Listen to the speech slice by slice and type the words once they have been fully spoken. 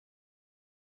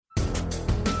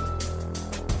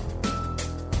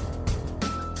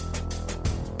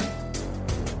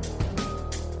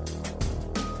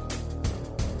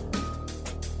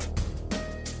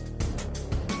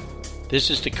This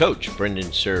is the coach,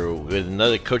 Brendan Sir, with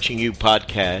another Coaching You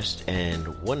podcast. And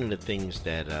one of the things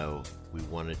that we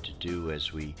wanted to do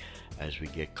as we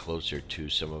get closer to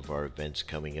some of our events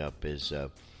coming up is,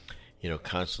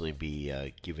 constantly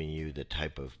be giving you the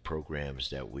type of programs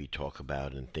that we talk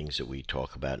about and things that we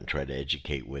talk about and try to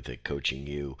educate with at Coaching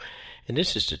You. And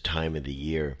this is the time of the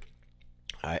year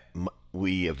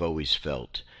we have always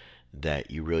felt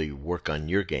that you really work on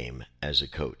your game as a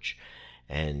coach.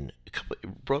 And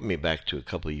it brought me back to a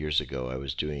couple of years ago. I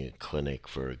was doing a clinic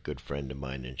for a good friend of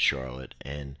mine in Charlotte,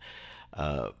 and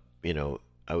I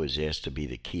was asked to be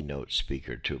the keynote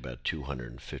speaker to about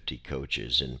 250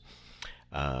 coaches, and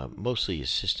mostly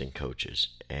assistant coaches,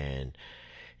 and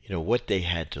what they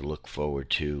had to look forward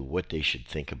to, what they should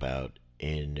think about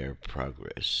in their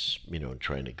progress,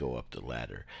 trying to go up the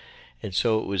ladder. And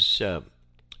so it was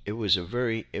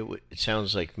it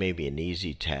sounds like maybe an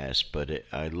easy task, but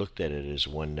I looked at it as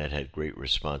one that had great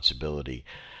responsibility.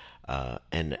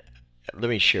 And let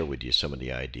me share with you some of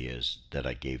the ideas that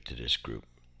I gave to this group.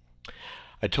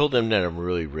 I told them that I'm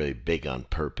really, really big on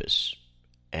purpose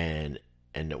and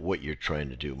what you're trying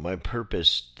to do. My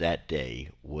purpose that day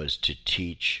was to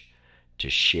teach, to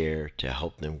share, to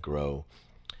help them grow,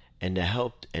 and to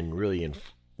help and really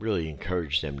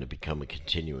encourage them to become a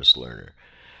continuous learner.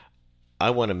 I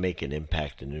want to make an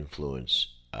impact and influence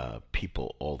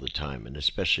people all the time, and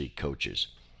especially coaches.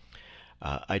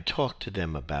 I talk to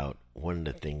them about one of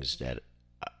the things that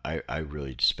I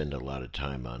really spend a lot of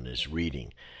time on is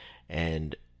reading.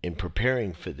 And in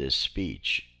preparing for this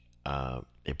speech,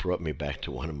 it brought me back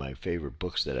to one of my favorite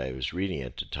books that I was reading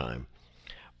at the time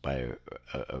by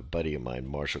a buddy of mine,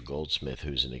 Marshall Goldsmith,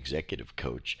 who's an executive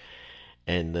coach.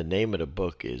 And the name of the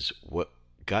book is What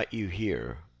Got You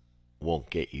Here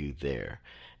Won't Get You There.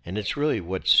 And it's really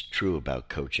what's true about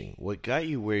coaching. What got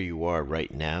you where you are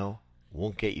right now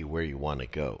won't get you where you want to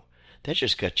go. That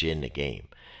just got you in the game.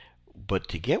 But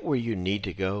to get where you need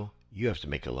to go, you have to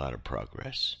make a lot of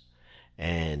progress.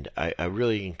 And I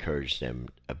really encourage them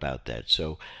about that.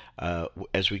 So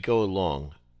as we go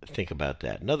along, think about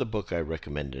that. Another book I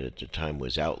recommended at the time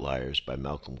was Outliers by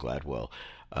Malcolm Gladwell.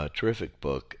 A terrific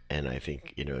book, and I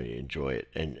think you enjoy it.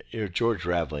 And George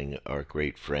Raveling, our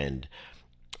great friend,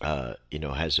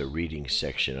 has a reading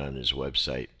section on his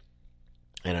website,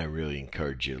 and I really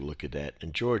encourage you to look at that.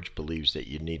 And George believes that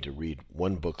you need to read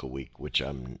one book a week, which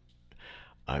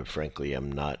I frankly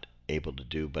am not able to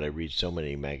do, but I read so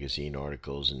many magazine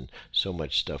articles and so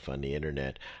much stuff on the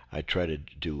internet. I try to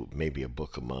do maybe a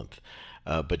book a month.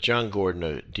 But John Gordon,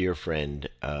 a dear friend,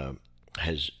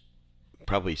 has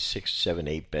probably 6, 7,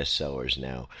 8 bestsellers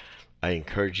now. I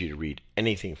encourage you to read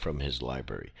anything from his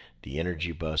library. The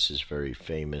Energy Bus is very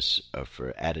famous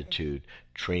for attitude.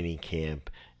 Training Camp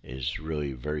is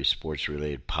really very sports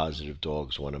related. Positive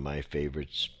Dogs, one of my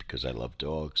favorites because I love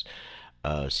dogs.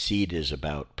 Seed is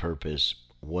about purpose.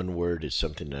 One Word is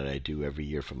something that I do every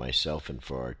year for myself and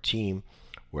for our team,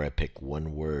 where I pick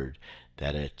one word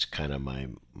that it's kind of my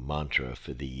mantra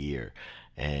for the year.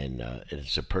 And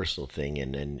it's a personal thing,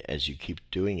 and then as you keep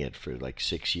doing it for like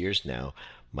 6 years now,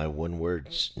 my one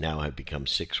words now have become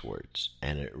 6 words,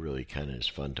 and it really kind of is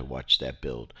fun to watch that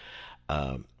build.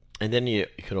 And then you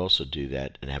can also do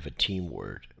that and have a team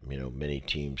word. Many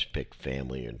teams pick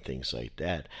family and things like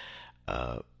that.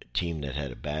 A team that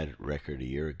had a bad record a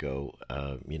year ago,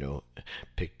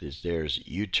 picked as theirs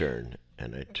U-turn.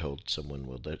 And I told someone,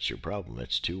 well, that's your problem.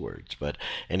 That's 2 words. But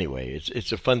anyway,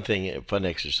 it's a fun thing, a fun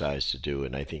exercise to do.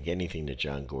 And I think anything that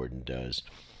John Gordon does,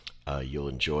 you'll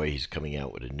enjoy. He's coming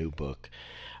out with a new book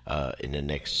in the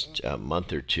next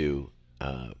month or two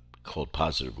called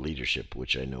Positive Leadership,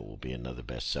 which I know will be another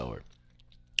bestseller.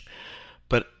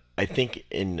 But I think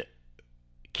in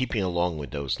keeping along with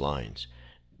those lines,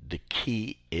 the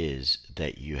key is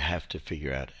that you have to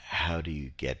figure out, how do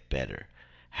you get better?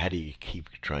 How do you keep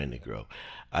trying to grow?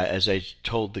 As I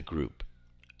told the group,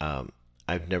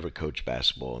 I've never coached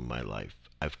basketball in my life.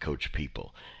 I've coached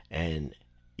people. And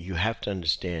you have to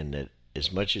understand that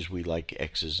as much as we like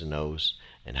X's and O's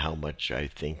and how much I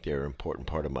think they're an important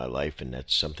part of my life, and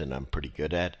that's something I'm pretty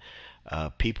good at,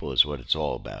 people is what it's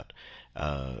all about.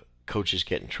 Coaches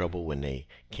get in trouble when they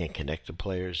can't connect to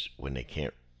players, when they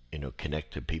can't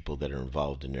connect to people that are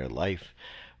involved in their life,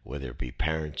 whether it be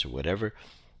parents or whatever.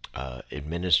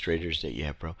 Administrators that you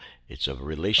have, it's a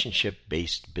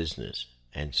relationship-based business,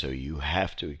 and so you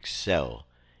have to excel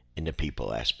in the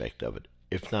people aspect of it.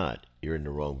 If not, you're in the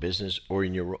wrong business or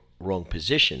in your wrong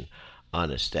position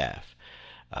on a staff.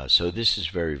 So this is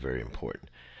very, very important.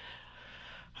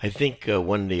 I think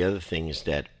one of the other things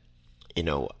that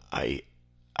I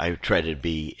try to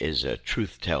be is a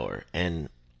truth teller, and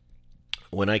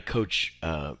when I coach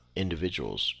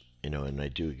individuals, and I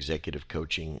do executive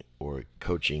coaching or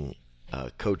coaching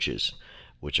coaches,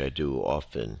 which I do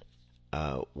often,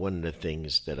 one of the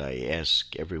things that I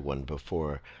ask everyone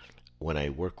before when I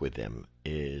work with them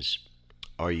is,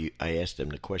 I ask them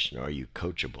the question, are you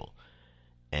coachable?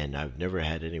 And I've never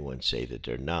had anyone say that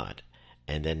they're not.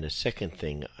 And then the second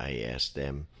thing I ask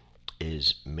them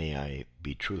is, may I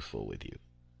be truthful with you?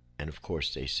 And of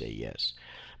course they say yes.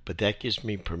 But that gives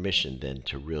me permission then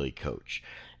to really coach.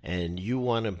 And you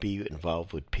want to be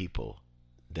involved with people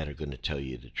that are going to tell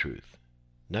you the truth.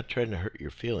 Not trying to hurt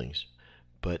your feelings,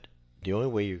 but the only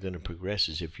way you're going to progress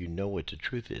is if you know what the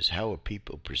truth is. How are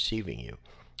people perceiving you?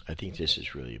 I think this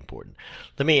is really important.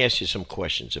 Let me ask you some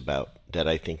questions about that.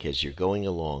 I think as you're going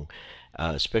along,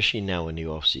 especially now in the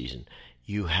off season,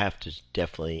 you have to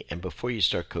definitely, and before you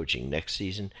start coaching next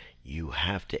season, you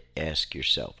have to ask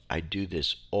yourself. I do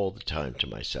this all the time to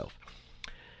myself.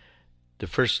 The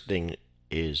first thing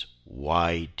is,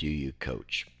 why do you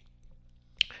coach?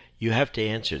 You have to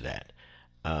answer that,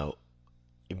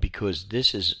 because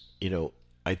this is,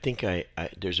 I think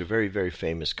there's a very, very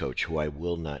famous coach who I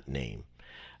will not name,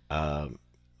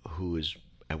 who is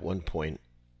at one point,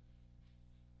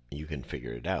 you can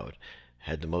figure it out,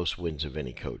 had the most wins of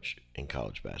any coach in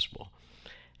college basketball.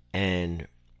 And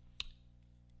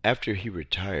after he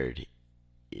retired,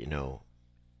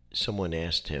 someone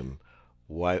asked him,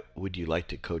 why would you like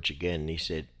to coach again? And he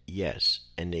said, yes.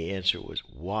 And the answer was,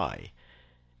 why?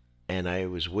 And I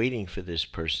was waiting for this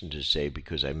person to say,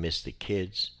 because I miss the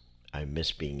kids. I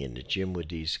miss being in the gym with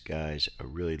these guys. I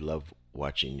really love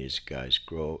watching these guys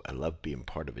grow. I love being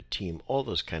part of a team, all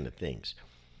those kind of things.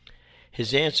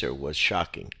 His answer was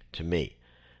shocking to me.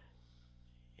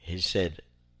 He said,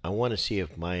 I want to see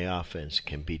if my offense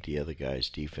can beat the other guy's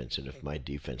defense and if my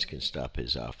defense can stop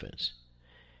his offense.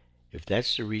 If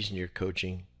that's the reason you're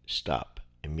coaching, stop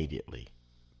immediately,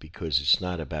 because it's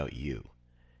not about you.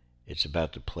 It's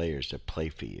about the players that play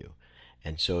for you.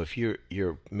 And so if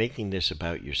you're making this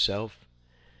about yourself,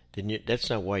 then that's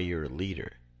not why you're a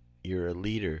leader. You're a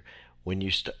leader when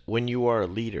you are a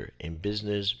leader in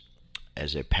business,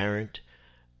 as a parent,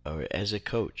 or as a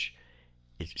coach.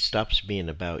 It stops being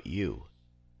about you.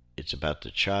 It's about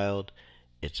the child.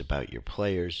 It's about your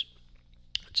players.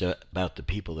 It's about the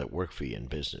people that work for you in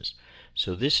business.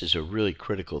 So this is a really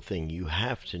critical thing. You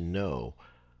have to know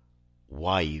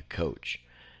why you coach.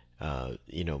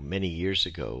 Many years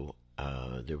ago,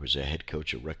 there was a head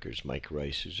coach of Rutgers, Mike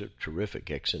Rice, who's a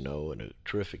terrific X and O and a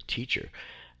terrific teacher.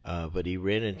 But he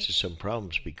ran into some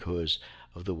problems because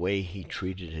of the way he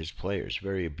treated his players,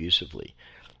 very abusively.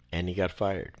 And he got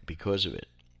fired because of it.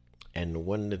 And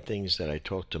one of the things that I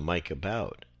talked to Mike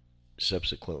about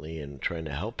subsequently in trying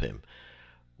to help him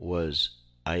was,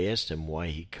 I asked him why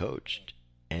he coached.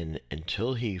 And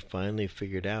until he finally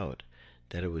figured out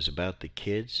that it was about the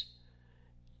kids,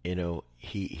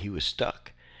 he was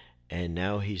stuck. And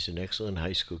now he's an excellent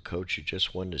high school coach who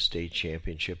just won the state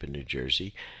championship in New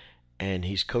Jersey. And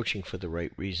he's coaching for the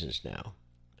right reasons now.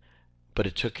 But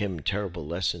it took him a terrible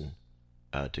lesson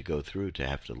to go through to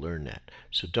have to learn that.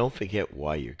 So don't forget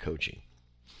why you're coaching.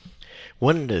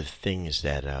 One of the things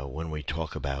that when we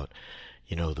talk about,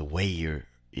 the way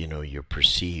you're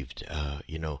perceived,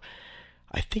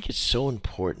 I think it's so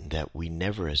important that we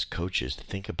never as coaches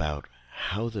think about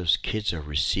how those kids are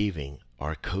receiving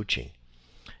our coaching.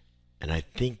 And I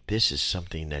think this is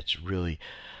something that's really,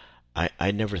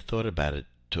 I never thought about it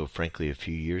till frankly a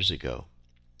few years ago.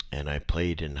 And I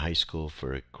played in high school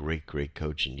for a great, great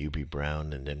coach in UB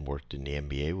Brown, and then worked in the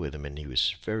NBA with him, and he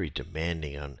was very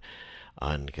demanding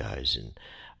on guys. And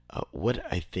what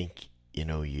I think,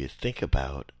 you think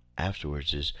about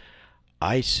afterwards is,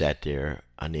 I sat there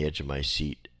on the edge of my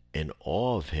seat in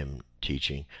awe of him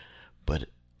teaching, but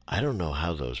I don't know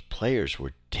how those players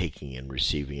were taking and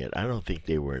receiving it. I don't think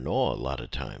they were in awe a lot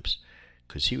of times,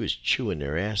 because he was chewing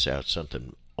their ass out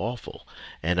something awful.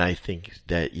 And I think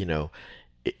that,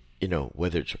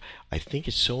 whether it's, I think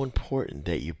it's so important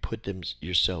that you put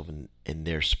yourself in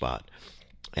their spot.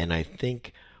 And I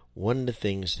think one of the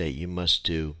things that you must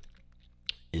do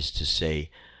is to say,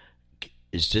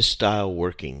 is this style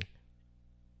working?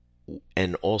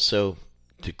 And also,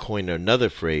 to coin another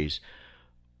phrase,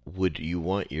 would you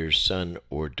want your son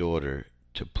or daughter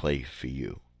to play for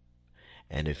you?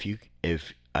 And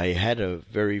if I had a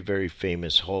very, very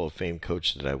famous Hall of Fame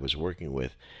coach that I was working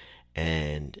with,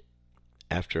 and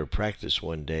after a practice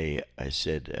one day, I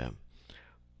said,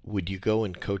 would you go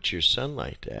and coach your son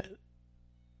like that?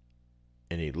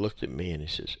 And he looked at me and he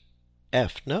says,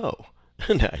 F, no.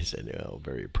 And I said,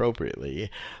 very appropriately,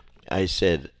 I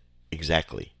said,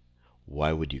 exactly.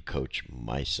 Why would you coach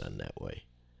my son that way?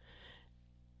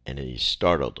 and he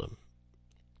startled him,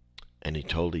 and he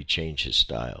totally changed his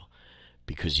style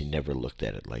because he never looked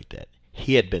at it like that.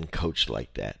 He had been coached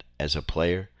like that as a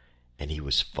player, and he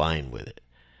was fine with it.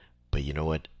 But you know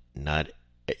what? Not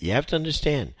You have to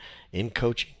understand, in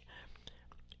coaching,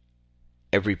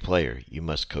 every player you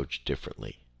must coach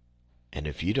differently. And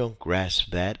if you don't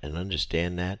grasp that and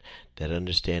understand that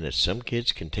understand that some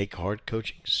kids can take hard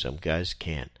coaching, some guys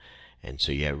can't. And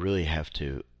so you really have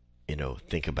to,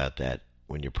 think about that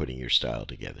when you're putting your style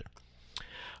together.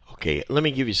 Okay, let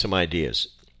me give you some ideas.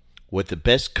 What the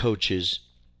best coaches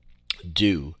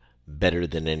do better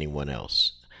than anyone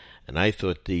else. And I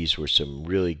thought these were some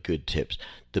really good tips.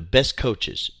 The best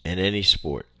coaches in any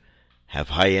sport have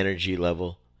high energy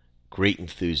level, great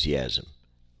enthusiasm,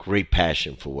 great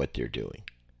passion for what they're doing.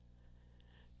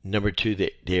 Number two,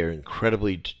 they're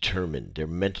incredibly determined. They're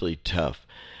mentally tough.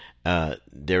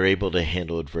 They're able to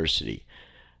handle adversity.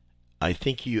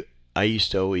 I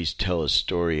used to always tell a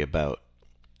story about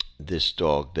this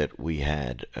dog that we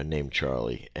had named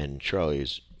Charlie. And Charlie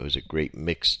was a great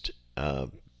mixed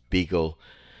beagle.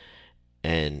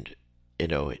 And,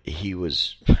 he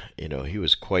was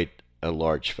quite a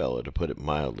large fellow, to put it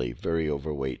mildly, very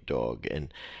overweight dog.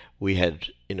 And we had,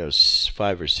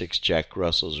 5 or 6 Jack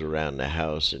Russells around the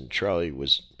house, and Charlie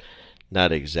was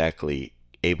not exactly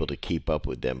able to keep up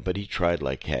with them, but he tried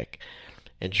like heck.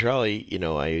 And Charlie,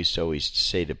 I used to always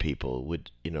say to people, would,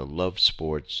 love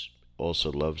sports,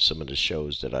 also loved some of the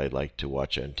shows that I liked to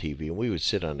watch on TV. And we would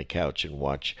sit on the couch and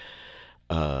watch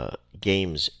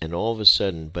games, and all of a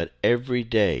sudden, but every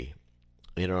day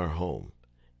in our home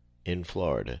in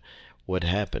Florida, what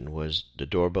happened was the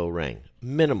doorbell rang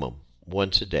minimum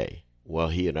once a day while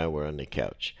he and I were on the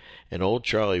couch. And old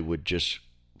Charlie would just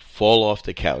fall off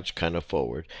the couch kind of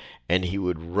forward, and he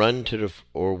would run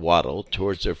or waddle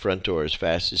towards the front door as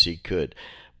fast as he could.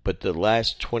 But the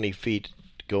last 20 feet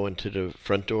going to the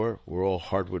front door were all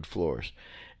hardwood floors.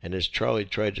 And as Charlie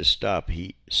tried to stop,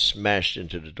 he smashed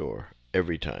into the door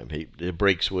every time. The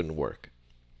brakes wouldn't work.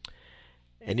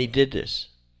 And he did this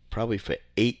probably for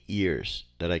 8 years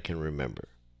that I can remember.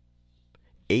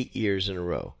 8 years in a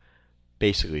row.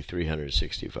 Basically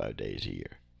 365 days a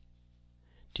year.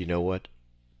 Do you know what?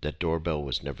 That doorbell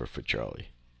was never for Charlie.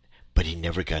 But he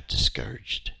never got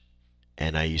discouraged.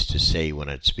 And I used to say when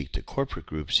I'd speak to corporate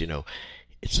groups,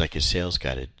 it's like a sales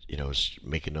guy that,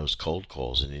 making those cold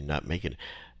calls and he's not making it.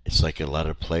 It's like a lot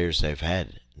of players I've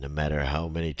had. No matter how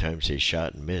many times they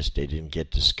shot and missed, they didn't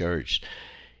get discouraged.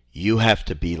 You have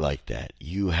to be like that.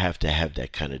 You have to have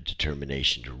that kind of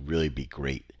determination to really be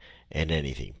great at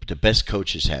anything. But the best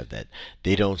coaches have that.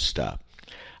 They don't stop.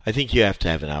 I think you have to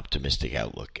have an optimistic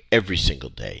outlook every single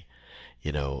day.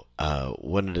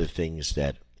 One of the things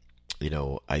that,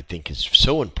 I think is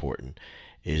so important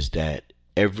is that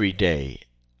every day,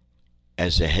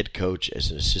 as a head coach,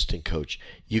 as an assistant coach,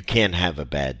 you can't have a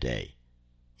bad day.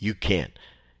 You can't.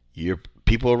 Your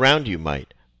people around you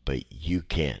might, but you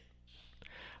can't.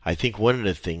 I think one of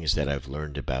the things that I've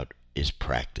learned about is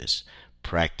practice.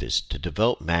 Practice to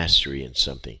develop mastery in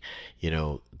something.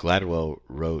 Gladwell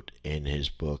wrote in his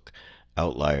book,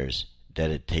 Outliers,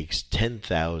 that it takes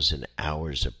 10,000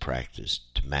 hours of practice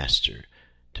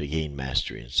to gain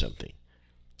mastery in something.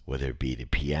 Whether it be the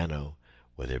piano,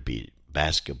 whether it be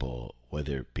basketball,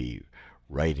 whether it be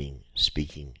writing,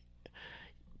 speaking.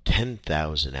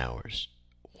 10,000 hours.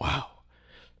 Wow.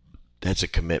 That's a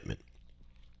commitment.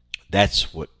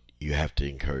 That's what you have to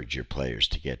encourage your players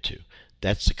to get to.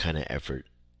 That's the kind of effort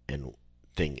and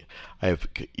thing. I have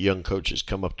young coaches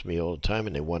come up to me all the time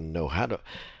and they want to know how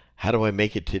do I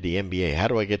make it to the NBA? How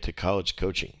do I get to college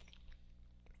coaching?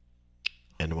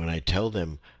 And when I tell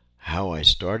them how I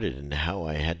started and how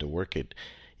I had to work at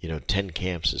 10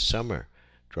 camps a summer,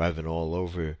 driving all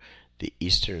over the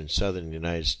eastern and southern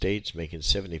United States, making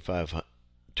 $75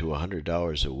 to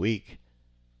 $100 a week,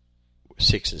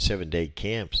 6 and 7 day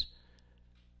camps.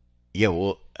 Yeah,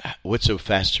 well, what's a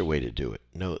faster way to do it?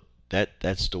 No,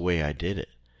 that's the way I did it.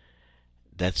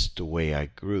 That's the way I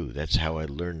grew. That's how I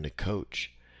learned to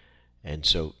coach. And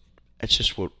so that's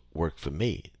just what worked for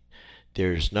me.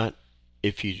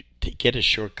 If you get a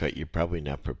shortcut, you're probably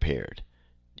not prepared.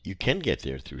 You can get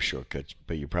there through shortcuts,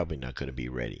 but you're probably not going to be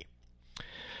ready.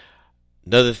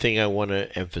 Another thing I want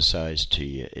to emphasize to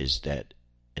you is that,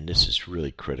 and this is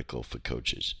really critical for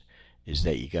coaches, is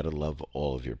that you got to love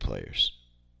all of your players.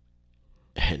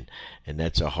 And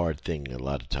that's a hard thing a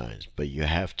lot of times, but you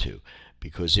have to,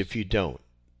 because if you don't,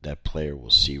 that player will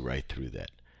see right through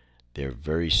that. They're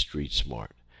very street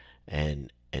smart,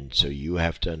 and so you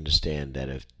have to understand that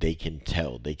if they can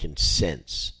tell, they can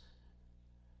sense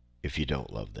if you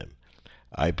don't love them.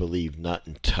 I believe not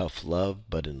in tough love,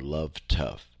 but in love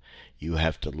tough. You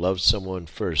have to love someone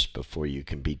first before you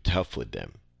can be tough with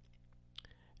them.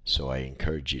 So I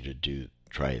encourage you to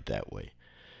try it that way.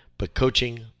 But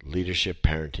coaching, leadership,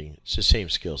 parenting, it's the same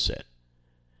skill set.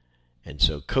 And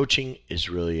so coaching is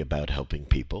really about helping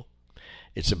people.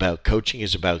 Coaching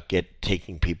is about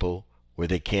taking people where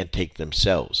they can't take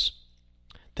themselves.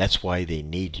 That's why they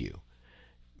need you,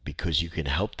 because you can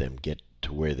help them get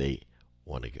to where they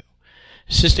want to go.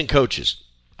 Assistant coaches,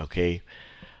 okay,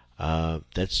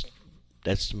 that's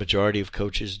the majority of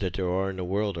coaches that there are in the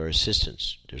world are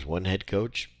assistants. There's one head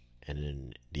coach, and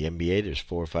in the NBA there's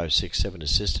 4, 5, 6, 7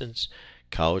 assistants.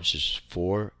 College there's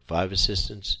 4, 5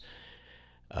 assistants.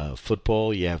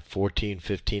 Football, you have 14,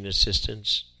 15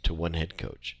 assistants to one head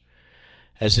coach.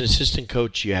 As an assistant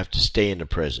coach, you have to stay in the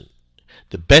present.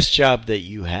 The best job that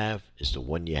you have is the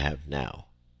one you have now.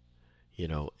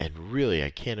 And really, I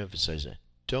can't emphasize that.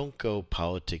 Don't go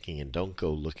politicking and don't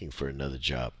go looking for another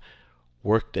job.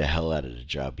 Work the hell out of the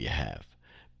job you have.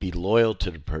 Be loyal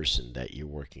to the person that you're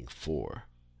working for.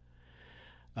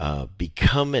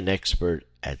 Become an expert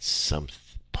at some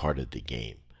part of the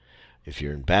game. If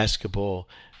you're in basketball,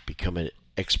 become an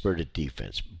expert at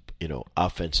defense.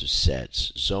 Offensive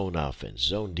sets, zone offense,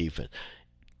 zone defense.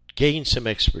 Gain some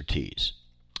expertise.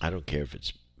 I don't care if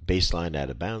it's baseline, out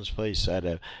of bounds play,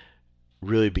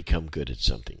 really become good at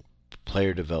something.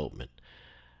 Player development.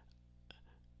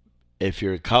 If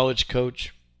you're a college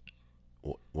coach,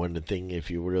 one of the things, if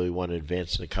you really want to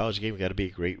advance in a college game, you got to be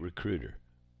a great recruiter.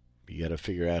 You got to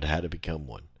figure out how to become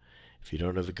one. If you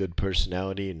don't have a good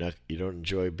personality and you don't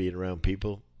enjoy being around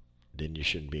people, then you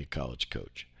shouldn't be a college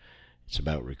coach. It's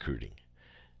about recruiting.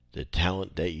 The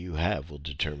talent that you have will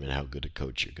determine how good a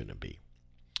coach you're going to be.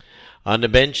 On the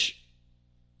bench,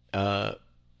 as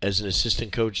an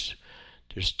assistant coach,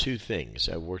 there's 2 things.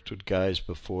 I've worked with guys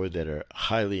before that are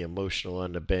highly emotional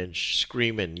on the bench,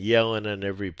 screaming, yelling on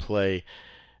every play.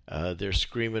 They're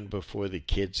screaming before the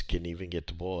kids can even get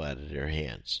the ball out of their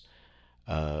hands.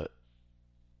 I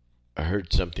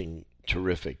heard something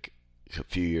terrific a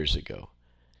few years ago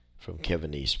from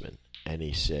Kevin Eastman, and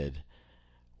he said,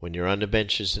 when you're on the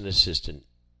bench as an assistant,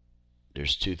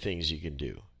 there's 2 things you can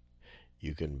do.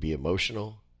 You can be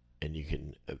emotional, and you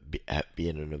can be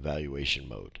in an evaluation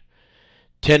mode.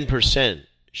 10%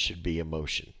 should be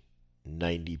emotion.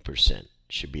 90%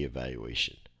 should be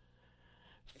evaluation.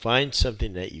 Find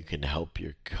something that you can help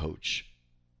your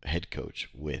head coach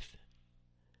with.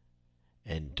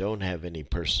 And don't have any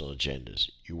personal agendas.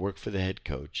 You work for the head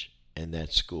coach and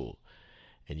that school.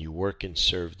 And you work and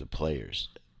serve the players.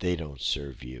 They don't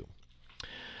serve you.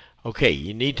 Okay,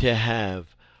 you need to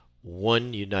have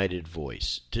one united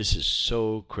voice. This is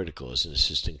so critical as an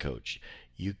assistant coach.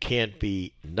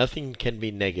 Nothing can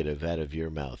be negative out of your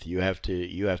mouth. You have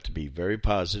to be very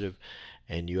positive,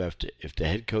 and if the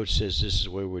head coach says this is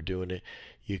the way we're doing it,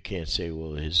 you can't say,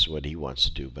 well, this is what he wants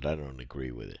to do, but I don't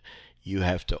agree with it. You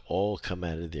have to all come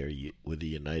out of there with a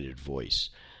united voice,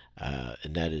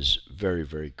 and that is very,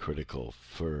 very critical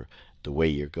for the way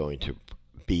you're going to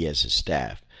be as a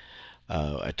staff.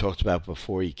 I talked about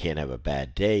before, you can't have a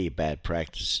bad day, bad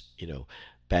practice,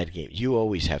 bad game. You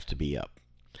always have to be up.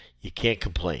 You can't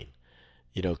complain.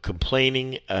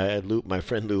 Complaining, my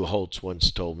friend Lou Holtz once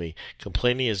told me,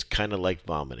 complaining is kind of like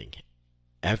vomiting.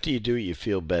 After you do it, you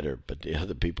feel better, but the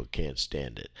other people can't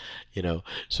stand it.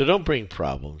 So don't bring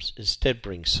problems. Instead,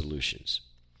 bring solutions.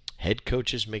 Head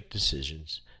coaches make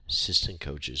decisions. Assistant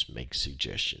coaches make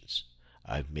suggestions.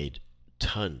 I've made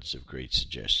tons of great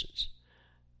suggestions.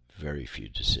 Very few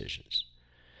decisions.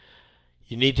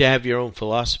 You need to have your own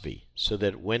philosophy so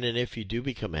that when and if you do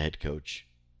become a head coach,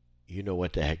 you know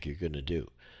what the heck you're going to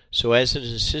do. So as an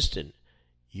assistant,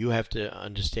 you have to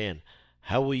understand,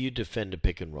 how will you defend a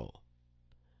pick and roll?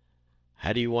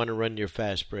 How do you want to run your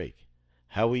fast break?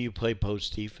 How will you play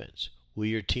post defense? Will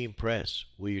your team press?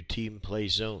 Will your team play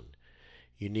zone?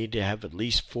 You need to have at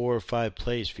least 4 or 5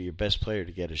 plays for your best player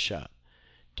to get a shot.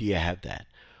 Do you have that?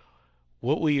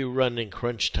 What will you run in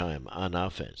crunch time on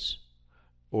offense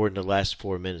or in the last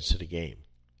 4 minutes of the game?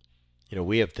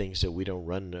 We have things that we don't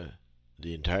run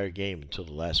the entire game until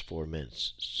the last 4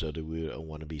 minutes, so that we don't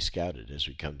want to be scouted as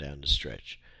we come down the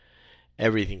stretch.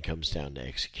 Everything comes down to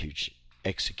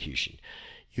execution.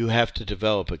 You have to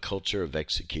develop a culture of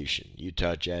execution.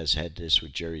 Utah Jazz had this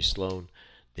with Jerry Sloan.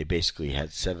 They basically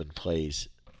had 7 plays.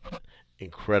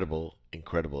 Incredible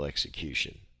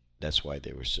execution. That's why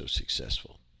they were so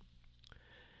successful.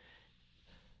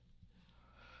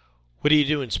 What do you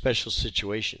do in special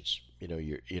situations?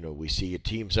 We see a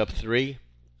team's up 3.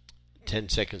 10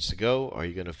 seconds to go. Are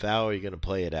you going to foul or are you going to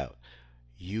play it out?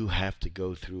 You have to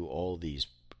go through all these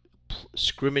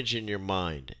scrimmage in your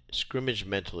mind, scrimmage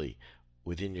mentally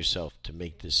within yourself to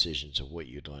make decisions of what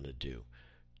you'd want to do.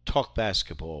 Talk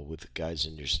basketball with the guys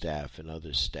in your staff and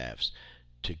other staffs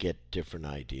to get different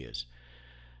ideas.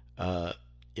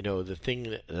 The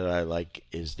thing that I like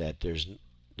is that there's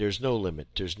no limit.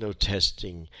 There's no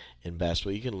testing in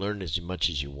basketball. You can learn as much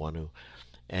as you want to.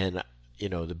 And,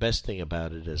 the best thing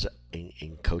about it is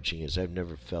in coaching is I've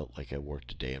never felt like I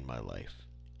worked a day in my life.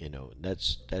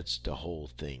 That's the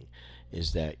whole thing,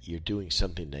 is that you're doing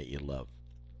something that you love.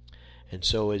 And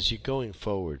so as you're going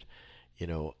forward,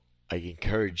 I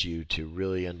encourage you to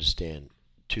really understand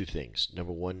two things.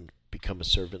 Number one, become a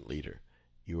servant leader.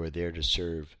 You are there to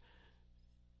serve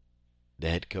the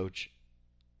head coach,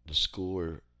 the school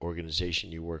or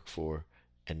organization you work for,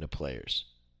 and the players.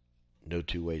 No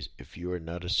two ways. If you are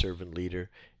not a servant leader,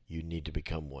 you need to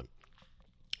become one.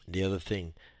 The other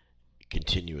thing,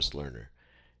 continuous learner.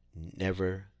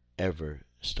 Never, ever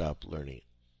stop learning.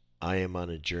 I am on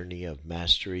a journey of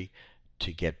mastery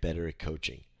to get better at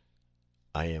coaching.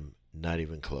 I am not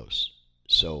even close.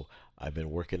 So I've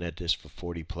been working at this for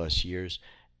 40 plus years,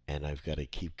 and I've got to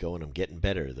keep going. I'm getting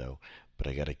better, though, but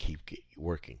I got to keep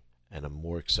working. And I'm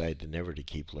more excited than ever to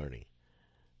keep learning.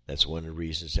 That's one of the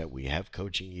reasons that we have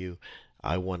Coaching You.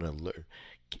 I want to learn.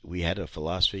 We had a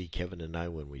philosophy, Kevin and I,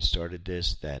 when we started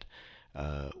this, that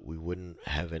we wouldn't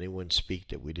have anyone speak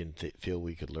that we didn't feel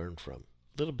we could learn from.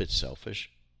 A little bit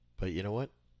selfish, but you know what?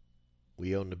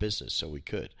 We own the business, so we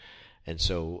could. And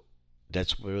so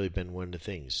that's really been one of the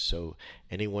things. So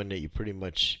anyone that you pretty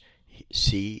much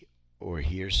see or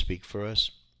hear speak for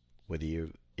us, whether you're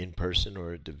in person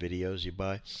or the videos you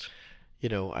buy,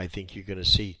 I think you're going to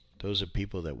see those are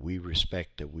people that we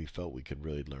respect, that we felt we could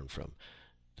really learn from.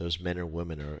 Those men or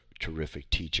women are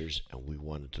terrific teachers, and we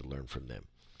wanted to learn from them.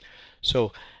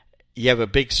 So you have a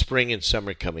big spring and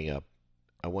summer coming up.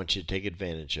 I want you to take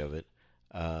advantage of it.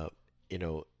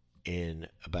 In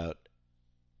about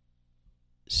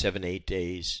 7-8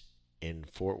 days in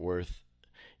Fort Worth,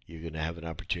 you're going to have an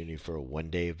opportunity for a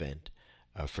one-day event.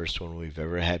 Our first one we've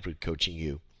ever had with Coaching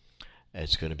You.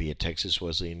 It's going to be at Texas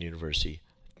Wesleyan University.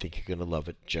 I think you're going to love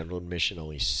it. General admission,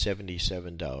 only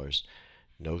 $77.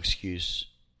 No excuse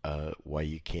why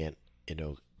you can't,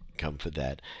 come for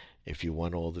that. If you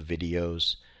want all the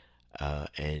videos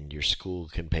and your school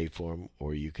can pay for them,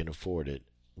 or you can afford it,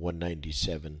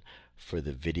 $197 for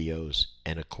the videos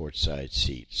and a courtside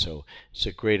seat. So it's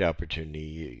a great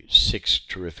opportunity. 6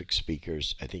 terrific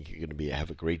speakers. I think you're going to have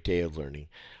a great day of learning.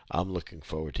 I'm looking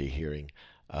forward to hearing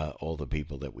all the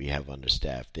people that we have on the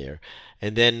staff there.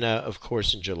 And then, of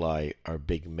course, in July, our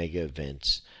big mega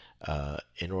events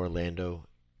in Orlando,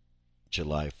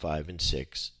 July 5 and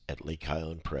 6 at Lake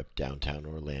Highland Prep, downtown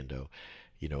Orlando.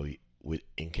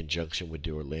 In conjunction with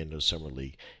the Orlando Summer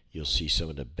League, you'll see some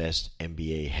of the best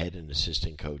NBA head and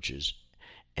assistant coaches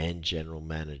and general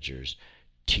managers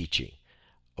teaching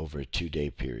over a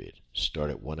 2-day period. Start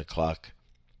at 1 o'clock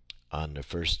on the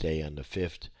first day on the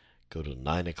 5th, go to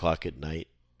 9 o'clock at night,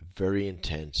 very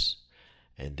intense,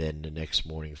 and then the next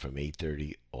morning from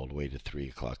 8:30 all the way to 3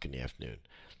 o'clock in the afternoon.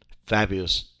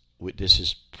 Fabulous. This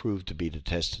has proved to be the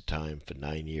test of time for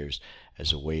 9 years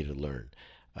as a way to learn.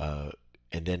 And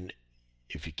then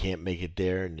if you can't make it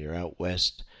there and you're out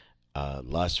west,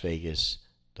 Las Vegas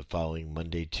the following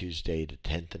Monday, Tuesday, the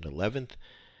 10th and 11th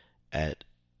at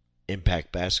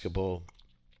Impact Basketball.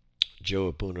 Joe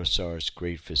Abunassar's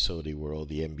great facility where all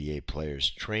the NBA players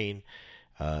train.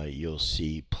 You'll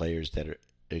see players that are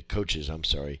coaches,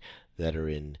 that are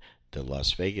in the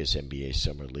Las Vegas NBA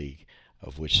Summer League,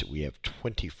 of which we have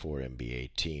 24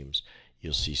 NBA teams.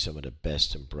 You'll see some of the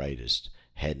best and brightest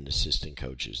head and assistant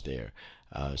coaches there.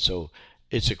 So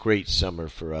it's a great summer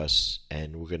for us,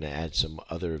 and we're going to add some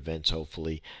other events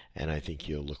hopefully, and I think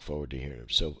you'll look forward to hearing them.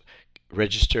 So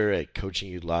register at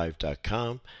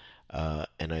coachingyoulive.com,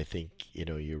 and I think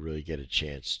you really get a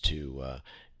chance to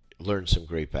learn some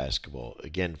great basketball.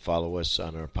 Again, follow us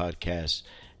on our podcast,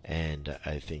 and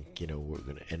I think we're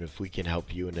gonna. And if we can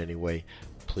help you in any way,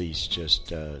 please just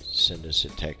send us a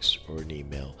text or an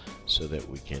email so that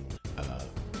we can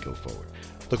go forward.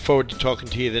 Look forward to talking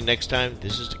to you the next time.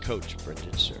 This is the coach,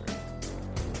 Brendan Suhr.